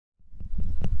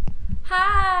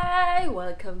Hi!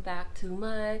 Welcome back to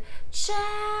my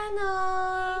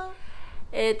channel!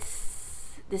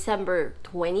 It's December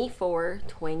 24,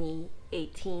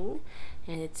 2018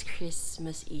 and it's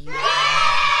Christmas Eve.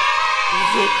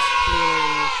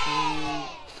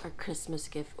 Our Christmas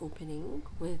gift opening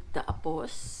with the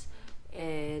Apos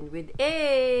and with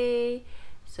A.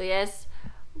 So yes,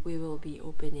 we will be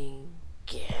opening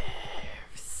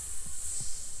gifts.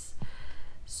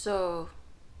 So,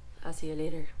 I'll see you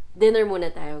later. Dinner muna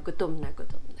tayo. Gutom na,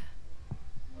 gutom na.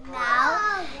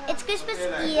 Now, it's Christmas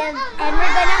Eve and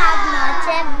we're gonna have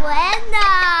Noche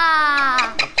Buena!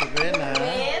 Noche Buena?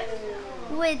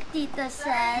 With Tito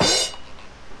Sel,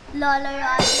 Lolo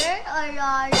Roger,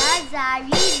 Aurora,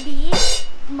 Zari, B,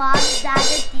 Mom, Dad,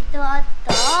 and Tito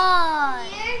Oton.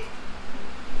 Here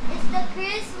is the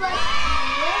Christmas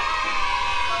gift.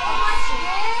 So much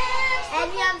gifts!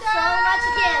 And we have so much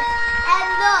gifts.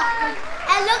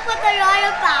 And look what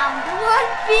Aurora found.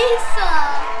 1 piso!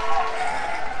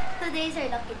 Today's our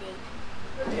lucky day.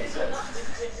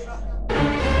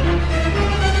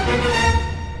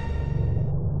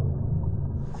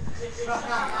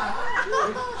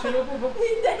 Sino po ba?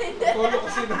 Hindi. Lolo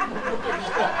ko sino po ba?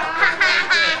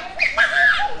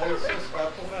 Ay, sus,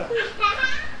 papo nga.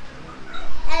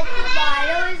 And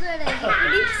tomorrow is already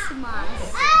Christmas.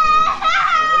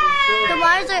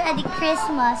 Tomorrow's already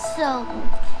Christmas, so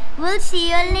we'll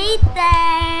see you later.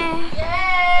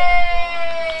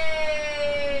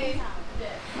 Yay!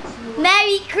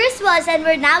 Merry Christmas, and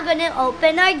we're now gonna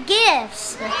open our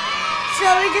gifts. So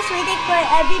we're just waiting for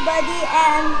everybody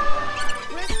and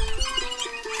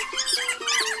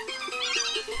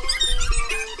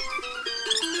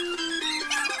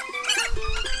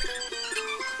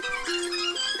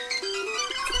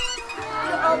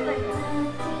open.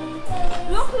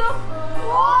 Look, look!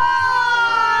 Wow!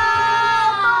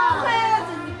 Bakit?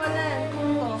 Hindi pala.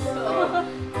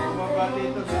 Bumabati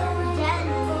ito.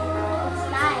 Jen, it's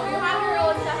nice. You have your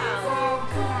own sa house.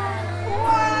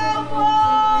 Wow, po!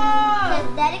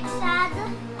 Derek sad.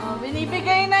 Oh,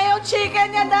 binibigay na yung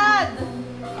chicken niya, Dad!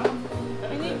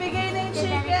 Binibigay na yung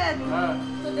chicken.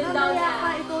 So, then down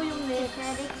na. Ito yung next.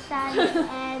 Derek sad,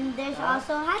 and there's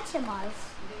also Hatchimals.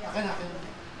 Akin, akin.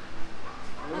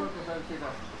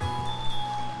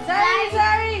 Zari,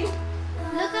 Zari!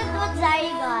 Look at what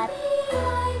Zari got.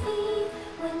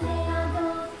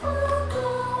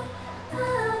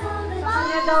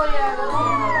 Kanya daw yan.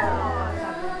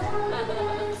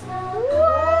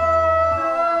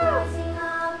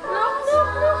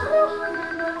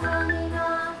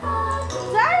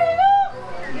 Zari, look!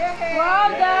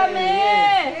 Wow, dami!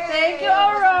 Thank you,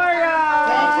 Aurora!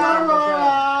 Thank you,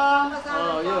 Aurora!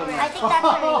 Oh, yun. I think that's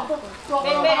already.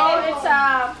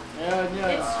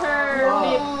 It's her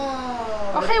lip.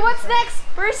 Okay, what's next?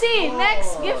 Percy,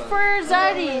 next gift for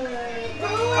Zari.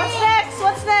 What's next?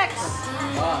 What's next?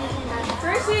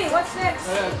 Percy, what's next?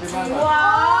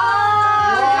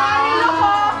 Wow! Zari, look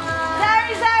oh!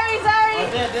 Zari, Zari, Zari!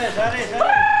 Zari!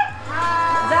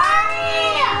 Zari!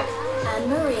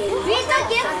 Read the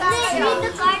gift list. Read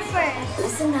the card first.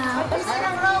 Listen up.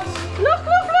 Look, look,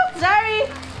 look! Zari!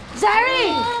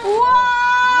 Zari!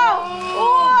 Wow!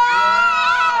 Wow!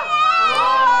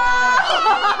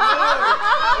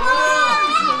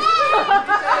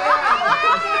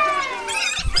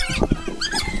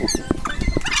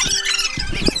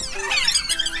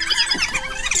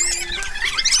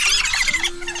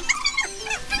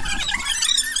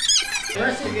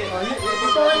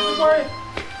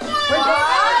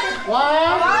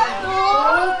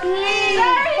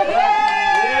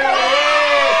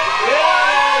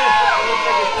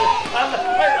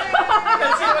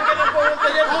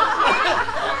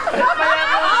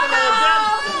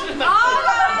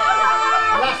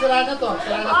 Sira na to.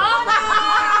 Ay,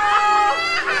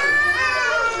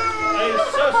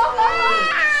 sus!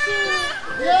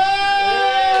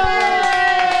 Yay!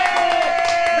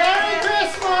 Merry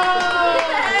Christmas!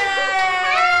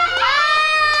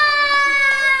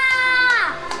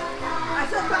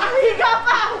 Asa ba? Higa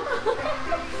pa!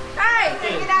 Ay!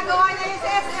 Ginagawa niya yung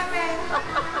sa SMN.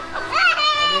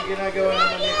 Ano yung ginagawa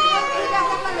naman niya?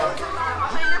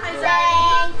 Okay na kay Zari.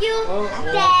 Thank you.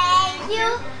 Thank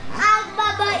you. Ang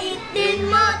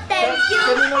babaitin mo. Thank you.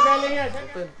 Kanino galing yan?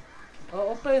 Open.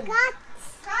 Oh, open.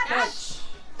 Catch.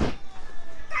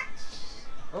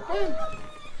 Open.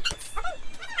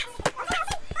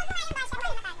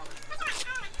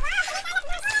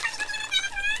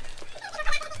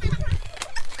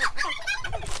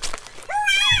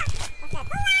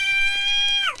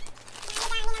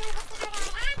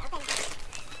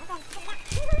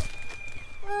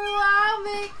 Wow,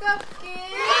 makeup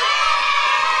kit! Wow!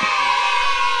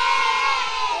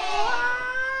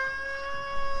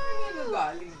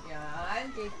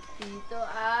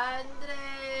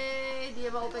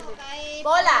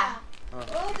 Pola.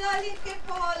 Oh, galing kay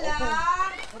Pola.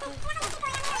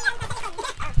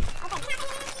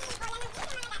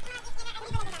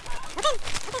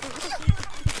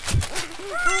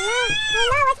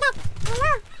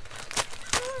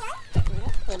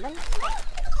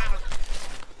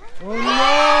 Oh no!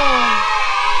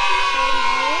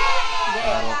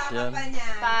 Wala pa niya.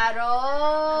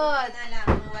 Parot. Na lang,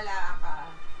 wala ka.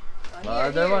 The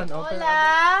other one, open.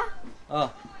 Lola. Oh,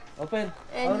 open.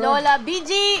 And Aaron, Lola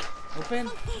BG. Open.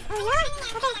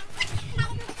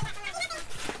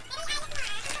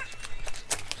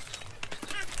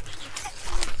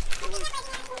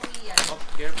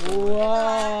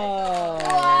 Wow!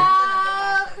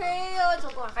 Wow! Crayon. So,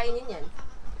 kung kakainin yan.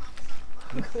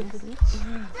 You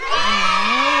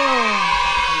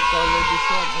color this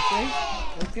one, okay?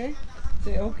 Okay?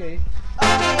 Say okay.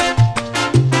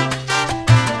 Okay.